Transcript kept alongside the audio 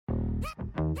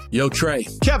Yo, Trey.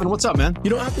 Kevin, what's up, man? You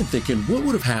know, I've been thinking, what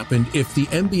would have happened if the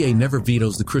NBA never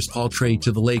vetoes the Chris Paul trade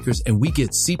to the Lakers and we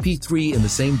get CP3 in the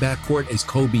same backcourt as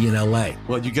Kobe in LA?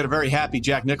 Well, you get a very happy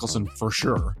Jack Nicholson for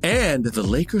sure. And the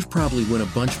Lakers probably win a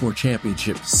bunch more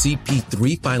championships.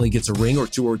 CP3 finally gets a ring or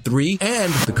two or three,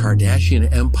 and the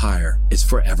Kardashian empire is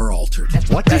forever altered.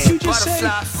 What did you just say?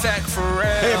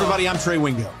 Hey, everybody, I'm Trey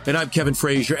Wingo. And I'm Kevin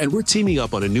Frazier, and we're teaming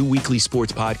up on a new weekly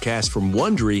sports podcast from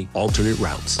Wondery, Alternate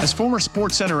Routes. As former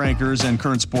Sports Center anchors and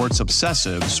current sports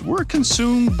obsessives, we're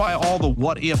consumed by all the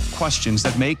what-if questions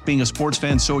that make being a sports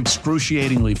fan so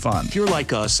excruciatingly fun. If you're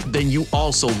like us, then you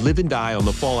also live and die on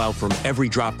the fallout from every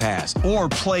drop pass. Or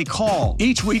play call.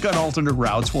 Each week on Alternate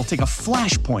Routes, we'll take a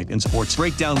flashpoint in sports,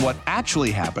 break down what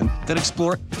actually happened, then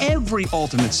explore every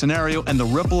alternate scenario and the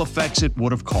ripple effects it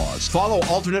would have caused. Follow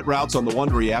Alternate Routes on the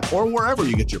Wondery app or wherever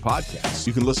you get your podcasts.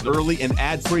 You can listen early and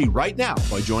ad-free right now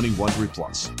by joining Wondery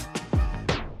Plus.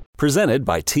 Presented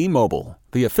by T-Mobile,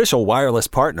 the official wireless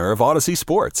partner of Odyssey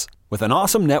Sports. With an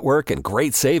awesome network and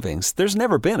great savings, there's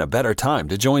never been a better time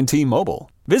to join T-Mobile.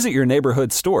 Visit your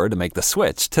neighborhood store to make the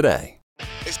switch today.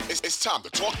 It's time to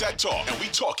talk that talk, and we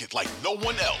talk it like no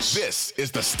one else. This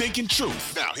is The Stinking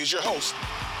Truth. Now, here's your host,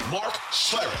 Mark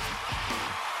Schlereth.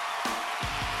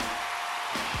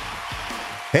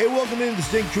 Hey, welcome into the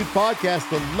Stinking Truth Podcast,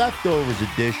 the leftovers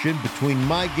edition between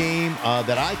my game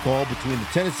that I call between the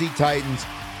Tennessee Titans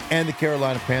and the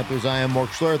Carolina Panthers. I am Mark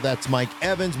Schlereth. That's Mike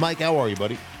Evans. Mike, how are you,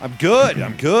 buddy? I'm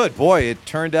good. Boy, it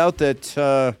turned out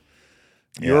that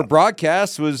your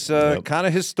broadcast was kind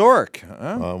of historic.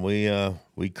 Huh?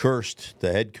 We cursed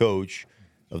the head coach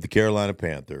of the Carolina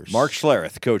Panthers. Mark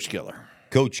Schlereth, Coach Killer.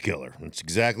 Coach Killer. That's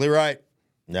exactly right.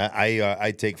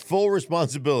 I take full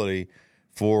responsibility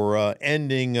for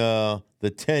ending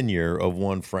the tenure of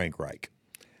one Frank Reich.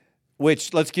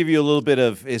 Which, let's give you a little bit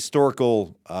of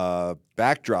historical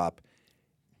backdrop.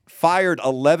 Fired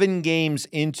 11 games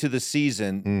into the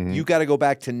season. Mm-hmm. You got to go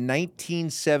back to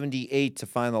 1978 to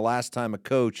find the last time a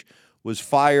coach was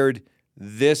fired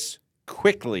this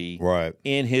quickly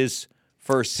in his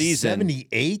first season. 78?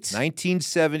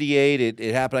 1978.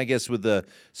 It happened, I guess, with the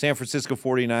San Francisco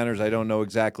 49ers. I don't know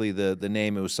exactly the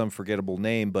name. It was some forgettable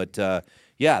name. But,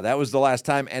 yeah, that was the last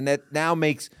time. And that now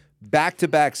makes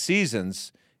back-to-back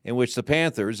seasons in which the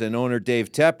Panthers and owner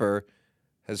Dave Tepper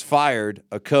has fired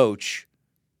a coach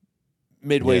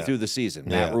midway through the season.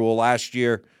 Matt Rule last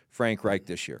year, Frank Reich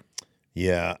this year.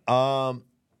 Yeah.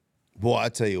 Boy, I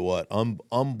tell you what,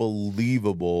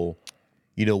 unbelievable,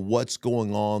 what's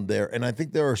going on there. And I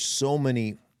think there are so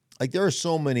many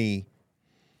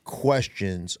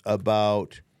questions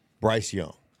about Bryce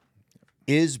Young.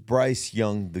 Is Bryce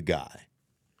Young the guy?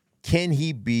 Can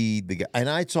he be the guy? And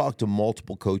I talked to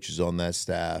multiple coaches on that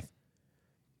staff,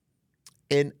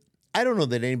 and I don't know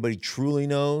that anybody truly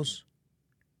knows,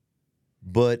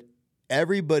 but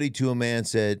everybody to a man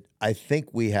said, I think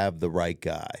we have the right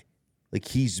guy. Like,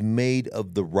 he's made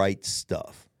of the right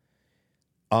stuff.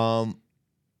 Now,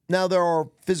 there are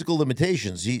physical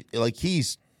limitations.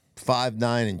 He's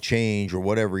 5'9" and change or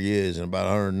whatever he is, and about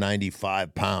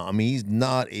 195 pounds. I mean, he's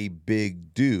not a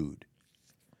big dude.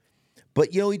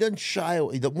 But, he doesn't shy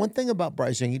away. The one thing about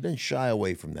Bryce Young, he doesn't shy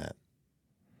away from that.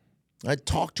 I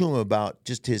talked to him about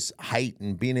just his height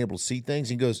and being able to see things.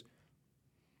 He goes,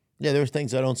 yeah, there's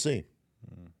things I don't see.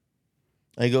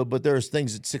 I go, but there's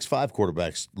things that 6'5"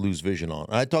 quarterbacks lose vision on.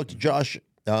 And I talked to Josh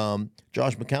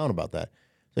McCown about that.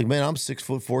 Like, man, I'm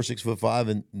 6'4", 6'5",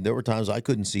 and there were times I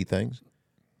couldn't see things.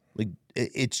 Like,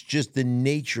 it's just the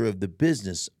nature of the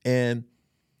business. And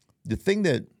the thing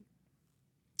that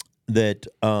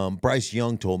Bryce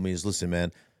Young told me is, listen,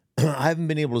 man, I haven't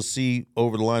been able to see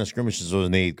over the line of scrimmage since I was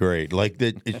in 8th grade. Like,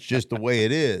 that, it's just the way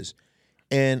it is.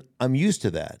 And I'm used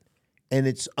to that. And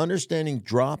it's understanding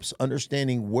drops,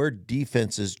 understanding where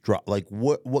defenses drop, like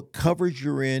what coverage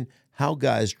you're in, how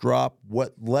guys drop,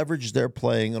 what leverage they're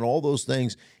playing, and all those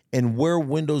things, and where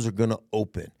windows are going to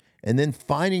open. And then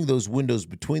finding those windows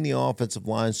between the offensive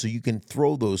lines so you can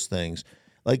throw those things.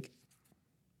 Like,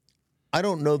 I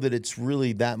don't know that it's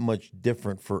really that much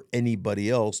different for anybody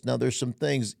else. Now, there's some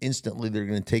things instantly that are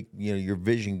going to take, your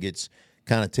vision gets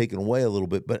kind of taken away a little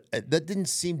bit, but that didn't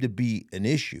seem to be an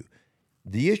issue.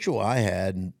 The issue I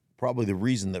had, and probably the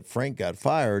reason that Frank got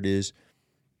fired, is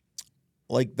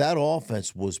like that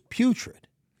offense was putrid.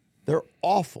 They're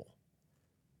awful.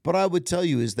 But I would tell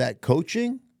you, is that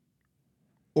coaching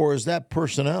or is that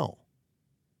personnel?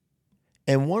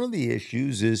 And one of the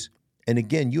issues is, and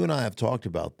again, you and I have talked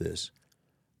about this,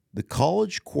 the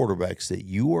college quarterbacks that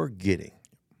you are getting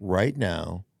right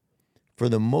now, for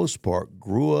the most part,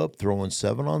 grew up throwing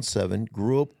 7-on-7,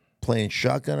 grew up playing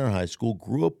shotgun in high school,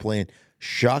 grew up playing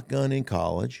shotgun in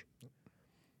college.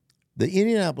 The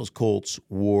Indianapolis Colts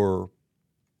are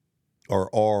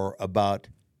about,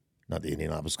 not the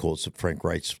Indianapolis Colts, Frank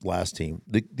Reich's last team.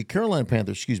 The Carolina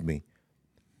Panthers,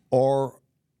 are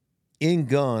in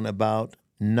gun about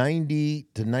 90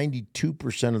 to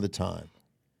 92% of the time.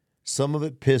 Some of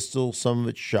it pistol, some of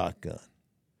it shotgun.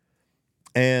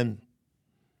 And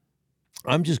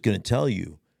I'm just going to tell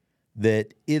you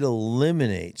that it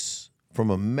eliminates, from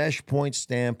a mesh point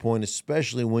standpoint,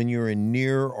 especially when you're in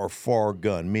near or far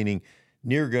gun, meaning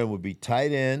near gun would be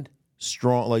tight end,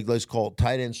 strong, like let's call it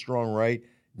tight end, strong right,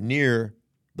 near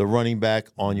the running back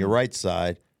on your right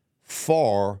side,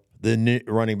 far the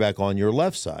running back on your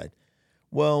left side.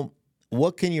 Well,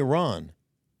 what can you run?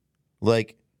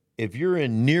 Like, if you're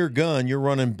in near gun, you're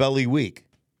running belly weak.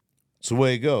 It's the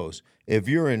way it goes. If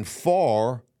you're in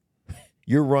far,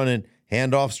 you're running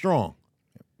handoff strong.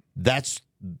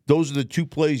 Those are the two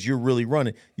plays you're really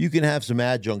running. You can have some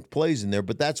adjunct plays in there,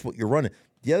 but that's what you're running.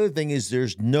 The other thing is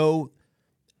there's no,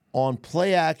 on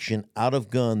play action out of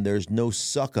gun, there's no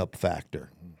suck-up factor.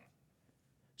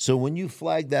 So when you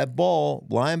flag that ball,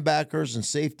 linebackers and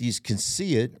safeties can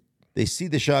see it. They see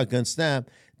the shotgun snap.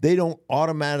 They don't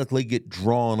automatically get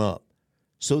drawn up.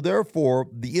 So therefore,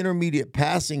 the intermediate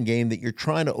passing game that you're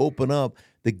trying to open up,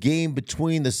 the game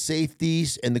between the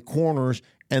safeties and the corners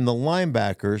and the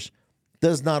linebackers,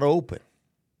 does not open.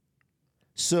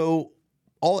 So,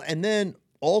 and then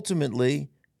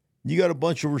ultimately, you got a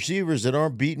bunch of receivers that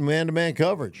aren't beating man-to-man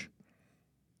coverage.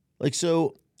 Like,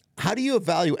 so how do you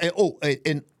evaluate?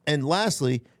 And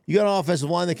lastly, you got an offensive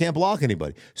line that can't block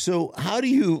anybody. So how do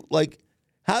you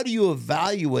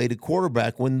evaluate a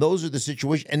quarterback when those are the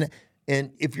situations?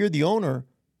 And if you're the owner,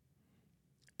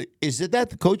 is that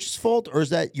the coach's fault, or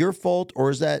is that your fault, or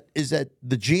is that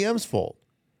the GM's fault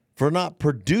for not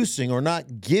producing or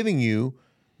not giving you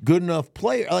good enough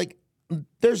play? Like,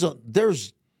 there's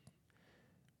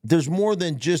more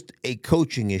than just a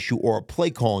coaching issue or a play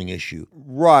calling issue.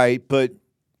 Right, but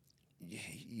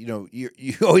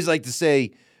you always like to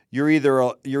say you're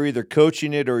either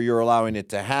coaching it or you're allowing it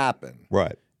to happen.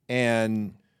 Right.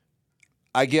 And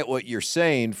I get what you're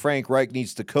saying. Frank Reich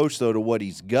needs to coach, though, to what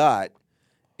he's got.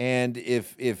 And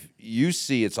if you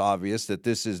see it's obvious that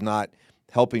this is not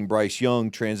helping Bryce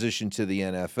Young transition to the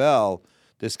NFL,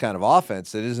 this kind of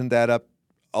offense, then isn't that up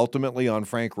ultimately on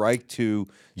Frank Reich to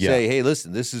say, hey,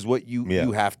 listen, this is what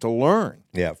you have to learn.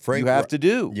 Yeah, Frank, you have to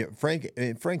do. Yeah,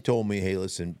 Frank told me, hey,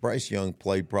 listen, Bryce Young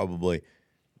played probably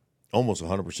almost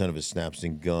 100% of his snaps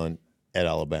in gun at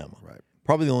Alabama. Right.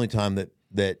 Probably the only time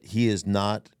that he is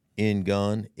not in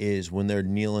gun is when they're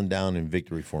kneeling down in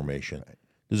victory formation. Right.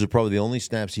 Those are probably the only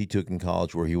snaps he took in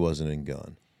college where he wasn't in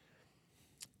gun.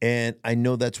 And I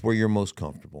know that's where you're most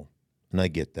comfortable, and I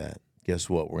get that. Guess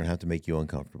what? We're going to have to make you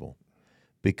uncomfortable,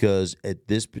 because at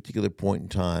this particular point in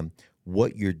time,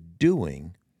 what you're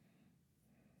doing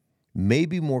may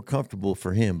be more comfortable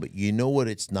for him, but you know what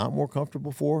it's not more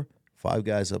comfortable for? 5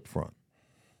 guys up front.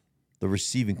 The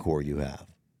receiving core you have.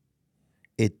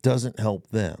 It doesn't help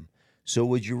them. So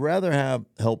would you rather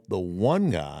help the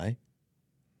one guy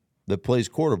that plays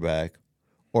quarterback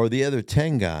or the other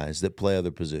 10 guys that play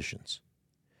other positions?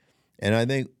 And I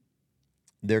think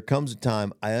there comes a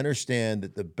time, I understand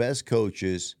that the best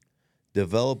coaches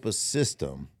develop a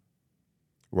system,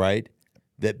 right,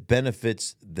 that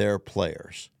benefits their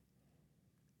players.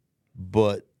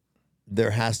 But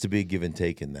there has to be a give and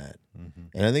take in that. Mm-hmm.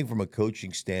 And I think from a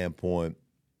coaching standpoint,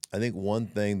 I think one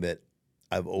thing that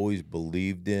I've always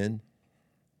believed in,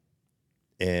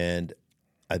 and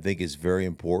I think is very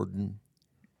important,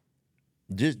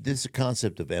 just this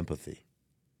concept of empathy.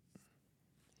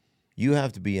 You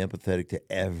have to be empathetic to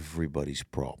everybody's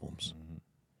problems. Mm-hmm.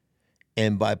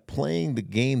 And by playing the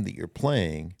game that you're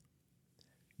playing,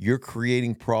 you're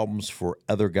creating problems for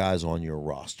other guys on your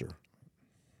roster.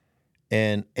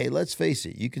 And, hey, let's face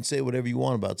it, you can say whatever you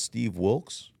want about Steve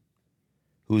Wilkes,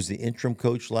 who was the interim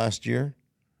coach last year,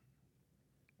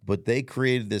 but they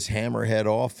created this hammerhead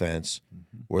offense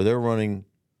where they're running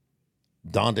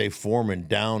Dante Foreman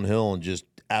downhill and just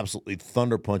absolutely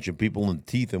thunder punching people in the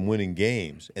teeth and winning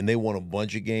games. And they won a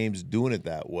bunch of games doing it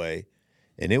that way.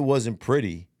 And it wasn't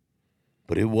pretty,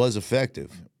 but it was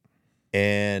effective.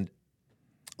 And,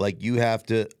 like,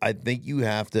 I think you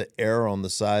have to err on the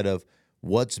side of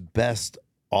what's best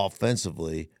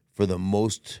offensively for the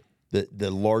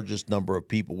largest number of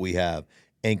people we have,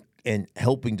 and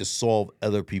helping to solve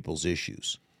other people's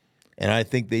issues. And I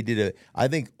think they did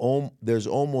there's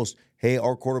almost, hey,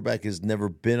 our quarterback has never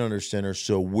been under center,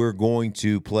 so we're going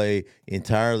to play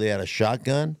entirely out of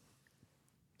shotgun.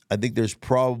 I think there's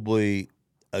probably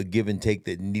a give and take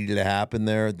that needed to happen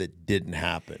there that didn't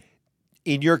happen.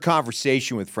 In your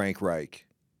conversation with Frank Reich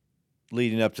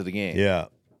leading up to the game, Yeah.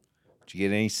 did you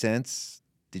get any sense?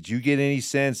 Did you get any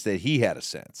sense that he had a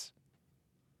sense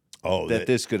that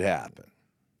this could happen?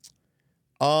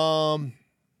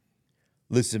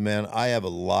 Listen, man, I have a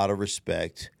lot of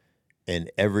respect,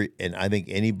 and I think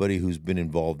anybody who's been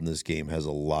involved in this game has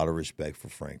a lot of respect for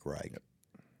Frank Reich. Yep.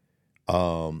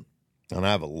 And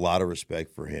I have a lot of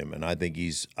respect for him, and I think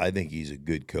he's a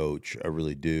good coach. I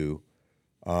really do.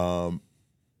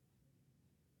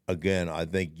 Again, I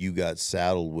think you got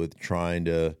saddled with trying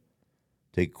to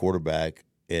take quarterback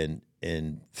and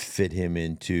fit him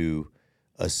into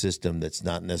a system that's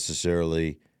not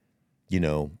necessarily,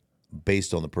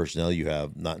 based on the personnel you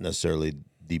have, not necessarily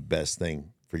the best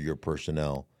thing for your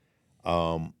personnel.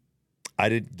 I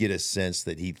didn't get a sense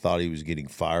that he thought he was getting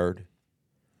fired.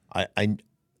 I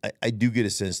do get a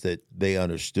sense that they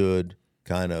understood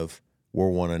kind of we're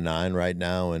 1-9 right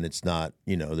now, and it's not,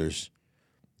 there's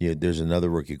another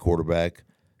rookie quarterback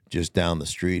just down the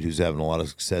street who's having a lot of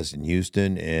success in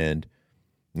Houston, and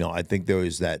I think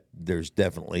there's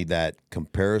definitely that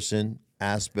comparison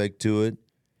aspect to it,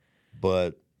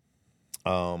 but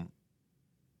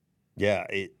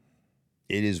it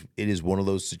is one of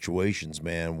those situations,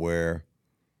 man, where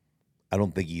I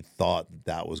don't think he thought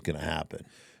that was going to happen.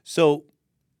 So,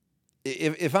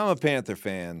 if I'm a Panther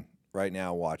fan right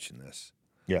now watching this,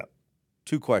 yeah,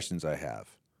 2 questions I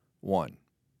have. 1,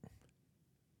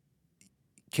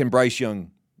 can Bryce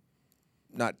Young,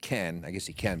 I guess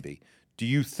he can be. Do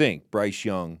you think Bryce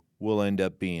Young will end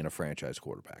up being a franchise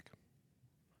quarterback?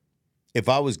 If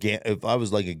I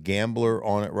was like a gambler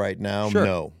on it right now, Sure.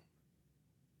 No,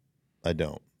 I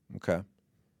don't. Okay.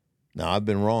 Now, I've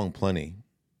been wrong plenty,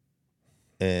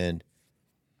 and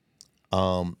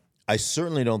I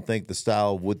certainly don't think the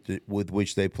style with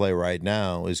which they play right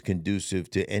now is conducive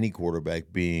to any quarterback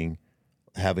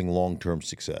having long-term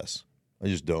success. I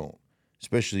just don't,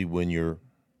 especially when you're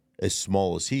as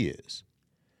small as he is.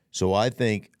 So I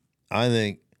think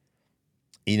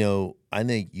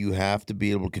you have to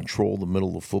be able to control the middle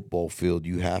of the football field.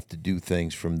 You have to do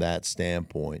things from that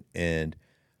standpoint, and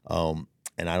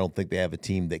I don't think they have a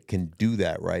team that can do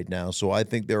that right now. So I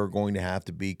think there are going to have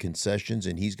to be concessions,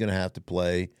 and he's going to have to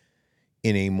play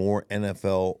in a more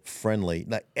NFL friendly.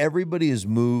 Now, everybody has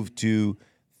moved to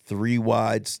 3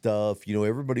 wide stuff.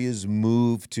 Everybody has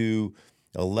moved to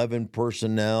 11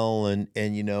 personnel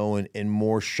and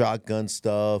more shotgun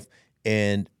stuff.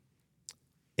 And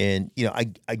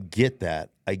I get that.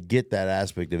 I get that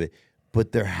aspect of it.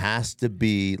 But there has to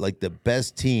be, like, the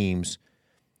best teams.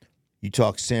 You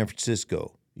talk San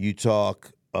Francisco, you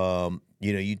talk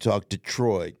you talk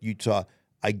Detroit,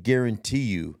 I guarantee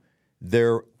you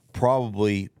they're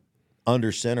probably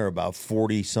under center about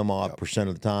 40 some odd percent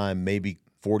of the time, maybe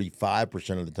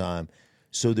 45% of the time.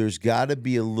 So there's got to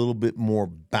be a little bit more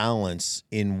balance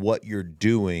in what you're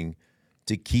doing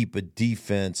to keep a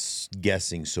defense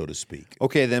guessing, so to speak.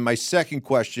 Okay, then my second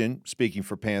question, speaking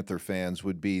for Panther fans,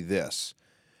 would be this.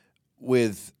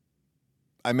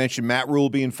 I mentioned Matt Rule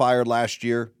being fired last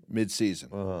year,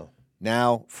 midseason. Uh-huh.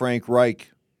 Now Frank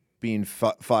Reich being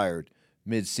fired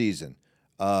midseason.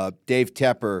 Dave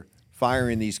Tepper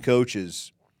firing these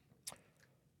coaches.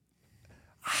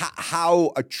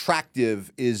 How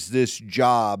attractive is this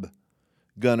job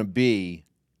going to be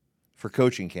for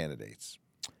coaching candidates?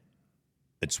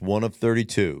 It's one of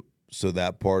 32, so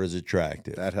that part is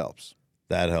attractive. That helps.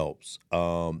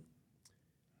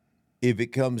 If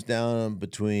it comes down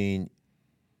between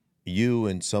you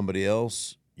and somebody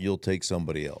else, you'll take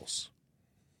somebody else.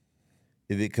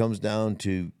 If it comes down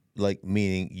to,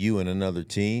 meaning you and another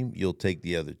team, you'll take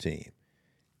the other team.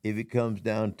 If it comes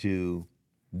down to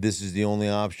this is the only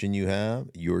option you have,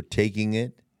 you're taking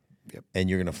it, and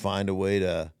you're going to find a way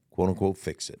to, quote-unquote,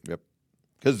 fix it. Yep.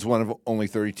 Because it's one of only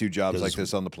 32 jobs like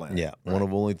this on the planet. Yeah, right. One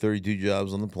of only 32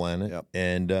 jobs on the planet. Yep.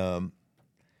 And, and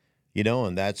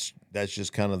that's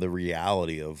just kind of the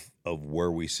reality of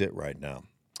where we sit right now.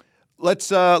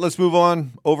 Let's move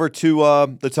on over to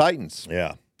the Titans.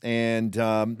 Yeah. And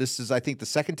this is, I think, the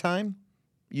second time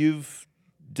you've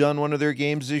done one of their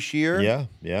games this year.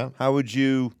 Yeah. How would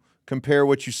you compare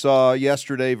what you saw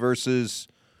yesterday versus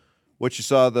what you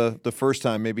saw the first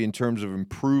time, maybe in terms of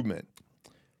improvement?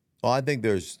 Well, I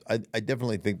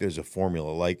definitely think there's a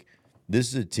formula. Like, this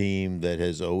is a team that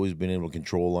has always been able to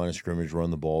control line of scrimmage, run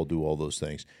the ball, do all those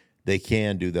things. They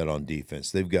can do that on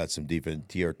defense. They've got some defense.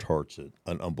 T.R. Tart's an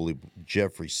unbelievable.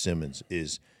 Jeffrey Simmons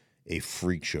is a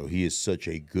freak show. He is such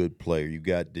a good player. You've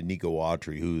got Danico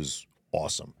Autry, who's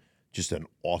awesome, just an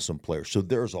awesome player. So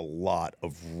there's a lot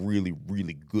of really,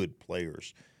 really good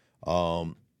players.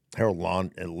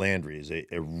 Landry is a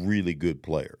really good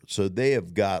player. So they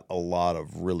have got a lot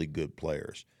of really good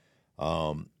players.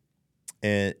 And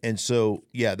so,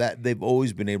 yeah, that they've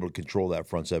always been able to control that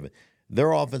front seven.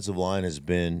 Their offensive line has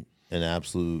been an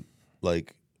absolute,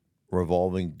 like,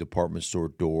 revolving department store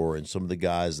door, and some of the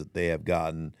guys that they have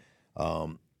gotten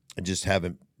just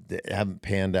haven't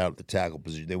panned out at the tackle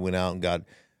position. They went out and got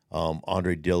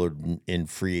Andre Dillard in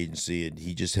free agency, and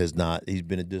he just has not. He's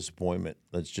been a disappointment.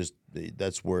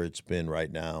 That's where it's been right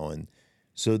now. And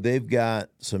so they've got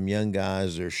some young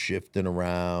guys that are shifting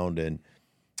around, and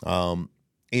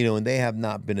and they have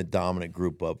not been a dominant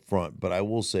group up front. But I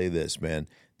will say this, man,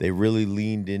 they really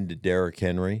leaned into Derrick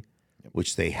Henry,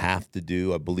 which they have to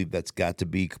do. I believe that's got to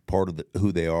be part of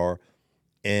who they are.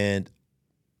 And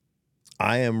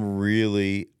I am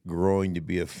really growing to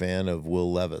be a fan of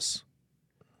Will Levis,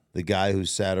 the guy who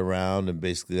sat around and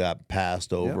basically got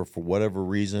passed over for whatever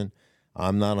reason.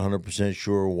 I'm not 100%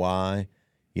 sure why.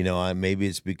 Maybe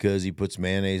it's because he puts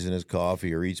mayonnaise in his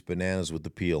coffee or eats bananas with the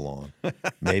peel on.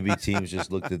 Maybe teams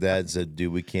just looked at that and said,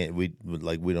 "Dude, we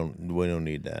don't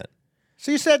need that."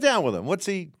 So you sat down with him. What's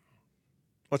he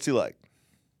like?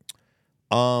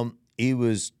 He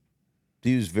was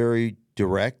very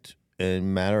direct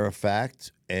and matter of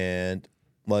fact, and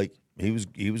he was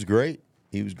great.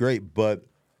 He was great. But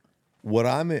what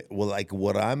I'm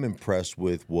impressed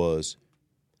with was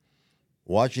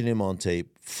watching him on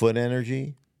tape. Foot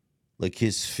energy, like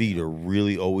his feet are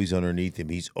really always underneath him.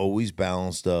 He's always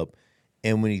balanced up,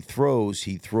 and when he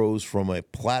throws from a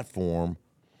platform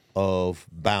of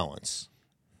balance,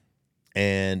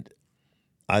 and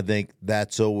I think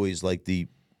that's always like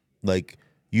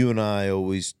you and I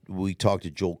we talk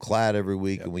to Joel Klatt every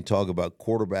week, and we talk about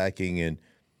quarterbacking, and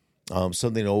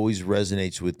something that always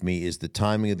resonates with me is the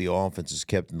timing of the offense is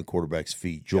kept in the quarterback's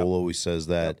feet. Joel always says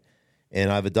that,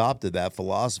 and I've adopted that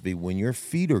philosophy. When your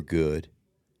feet are good,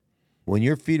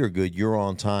 you're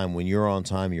on time. When you're on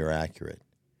time, you're accurate,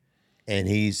 and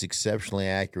he's exceptionally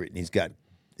accurate, and he's got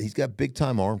big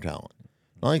time arm talent.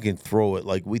 Not only can throw it,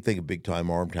 like we think of big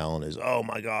time arm talent is, oh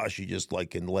my gosh, he just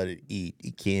can let it eat. He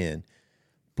can.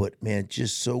 But man,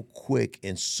 just so quick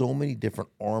and so many different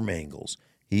arm angles.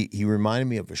 He reminded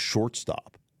me of a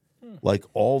shortstop. Like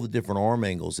all the different arm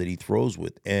angles that he throws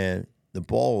with. And the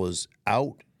ball is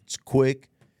out, it's quick,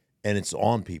 and it's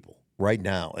on people right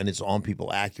now. And it's on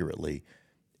people accurately.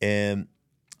 And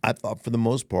I thought for the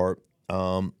most part,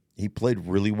 he played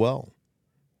really well.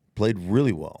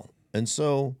 And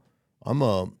so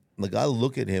I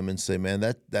look at him and say,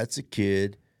 man, that's a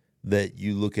kid that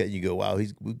you look at and you go, wow,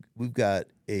 we've got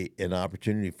an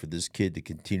opportunity for this kid to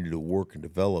continue to work and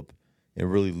develop and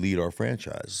really lead our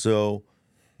franchise. So,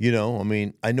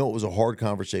 I know it was a hard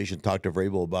conversation. Talked to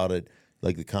Vrabel about it,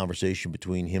 like the conversation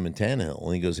between him and Tannehill.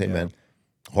 And he goes, hey, man,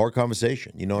 hard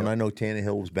conversation. And I know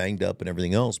Tannehill was banged up and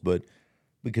everything else, but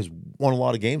because won a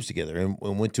lot of games together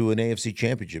and went to an AFC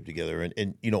championship together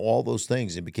and all those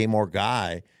things and became our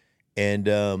guy. And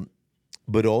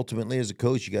but ultimately, as a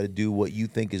coach, you got to do what you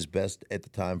think is best at the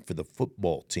time for the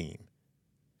football team.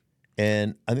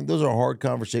 And I think those are hard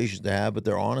conversations to have, but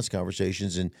they're honest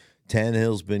conversations. And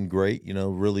Tannehill's been great,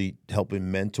 really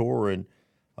helping mentor. And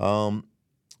for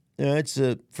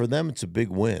them, it's a big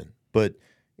win. But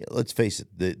let's face it,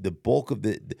 the bulk of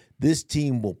this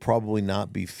team will probably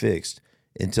not be fixed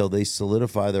until they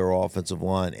solidify their offensive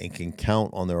line and can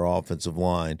count on their offensive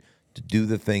line to do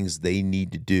the things they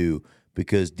need to do.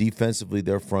 Because defensively,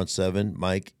 their front seven,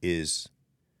 Mike,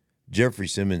 Jeffrey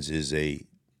Simmons is a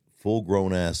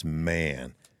full-grown ass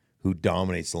man who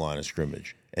dominates the line of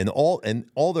scrimmage, and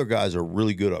all their guys are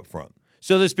really good up front.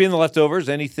 So this being the leftovers,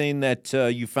 anything that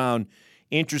you found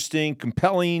interesting,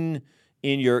 compelling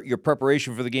in your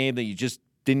preparation for the game that you just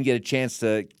didn't get a chance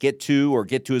to get to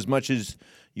as much as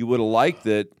you would have liked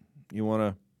that you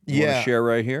want to share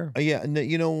right here? Yeah, and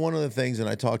one of the things, and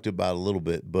I talked about a little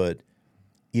bit, but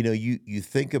you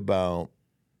think about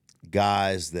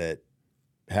guys that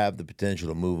have the potential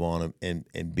to move on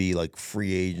and be like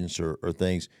free agents or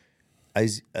things.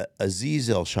 Azeez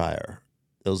Al-Shire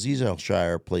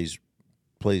plays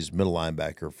middle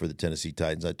linebacker for the Tennessee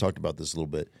Titans. I talked about this a little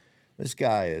bit. This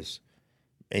guy is,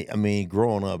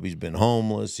 growing up, he's been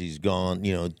homeless. He's gone,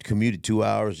 commuted 2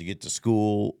 hours to get to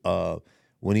school.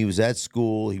 When he was at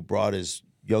school, he brought his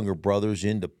younger brothers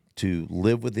in to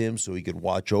live with him so he could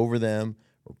watch over them,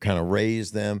 or kind of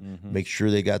raise them, make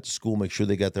sure they got to school, make sure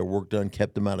they got their work done,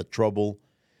 kept them out of trouble.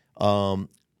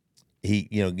 He,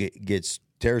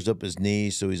 tears up his knee,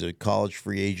 so he's a college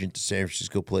free agent to San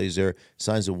Francisco, plays there,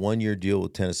 signs a 1-year deal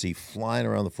with Tennessee, flying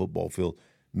around the football field,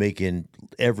 making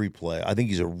every play. I think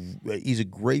he's a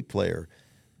great player.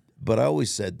 But I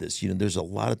always said this, there's a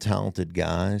lot of talented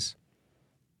guys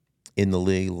in the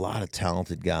league, a lot of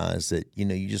talented guys that,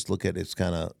 you just look at it as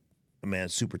kind of,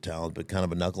 super talented, but kind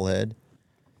of a knucklehead.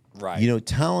 Right.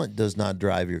 Talent does not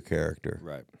drive your character.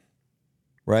 Right.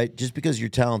 Right? Just because you're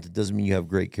talented doesn't mean you have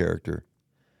great character.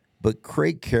 But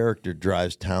great character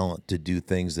drives talent to do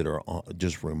things that are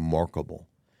just remarkable.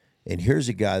 And here's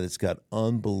a guy that's got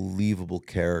unbelievable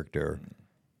character.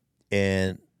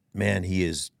 And, man, he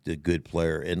is a good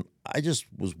player. And I just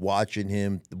was watching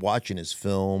his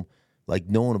film, like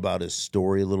knowing about his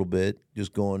story a little bit,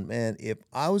 just going, man, if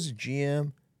I was a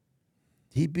GM,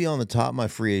 he'd be on the top of my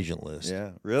free agent list.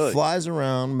 Yeah, really. Flies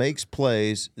around, makes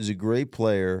plays, is a great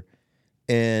player,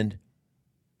 and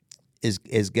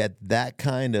is got that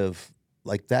kind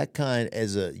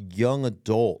as a young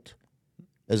adult,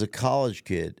 as a college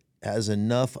kid, has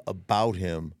enough about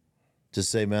him to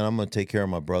say, man, I'm going to take care of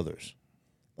my brothers.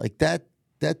 Like that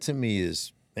to me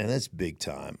is, man, that's big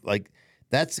time. Like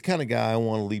that's the kind of guy I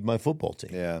want to lead my football team.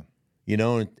 Yeah.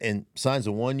 And signs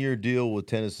a 1-year deal with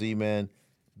Tennessee, man.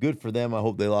 Good for them. I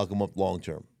hope they lock him up long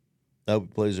term. I hope he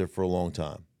plays there for a long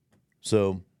time.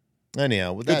 So,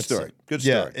 anyhow, with that story. said, Good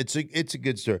story. Yeah, it's a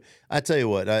good story. I tell you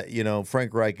what,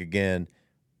 Frank Reich again.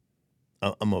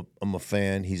 I'm a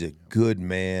fan. He's a good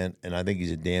man, and I think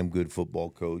he's a damn good football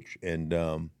coach. And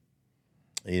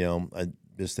I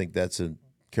just think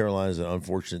Carolina's an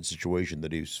unfortunate situation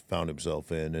that he's found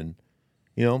himself in, and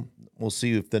we'll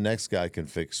see if the next guy can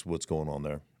fix what's going on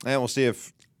there. And we'll see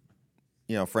if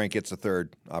Frank gets a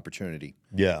third opportunity.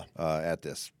 Yeah, at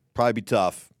this probably be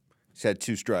tough. He's had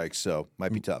 2 strikes, so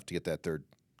might be tough to get that third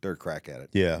crack at it.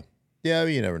 Yeah.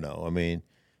 You never know. I mean,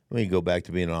 go back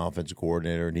to being an offensive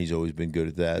coordinator, and he's always been good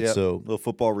at that. Yep. So, little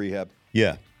football rehab.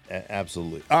 Yeah,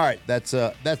 absolutely. All right, that's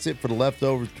it for the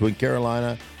leftovers between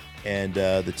Carolina and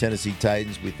the Tennessee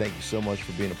Titans. We thank you so much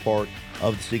for being a part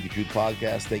of the Sneaky Truth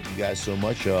podcast. Thank you guys so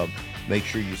much. Make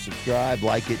sure you subscribe,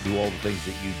 like it, do all the things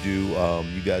that you do.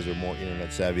 You guys are more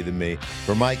internet savvy than me.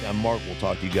 For Mike, I'm Mark. We'll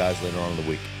talk to you guys later on in the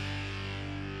week.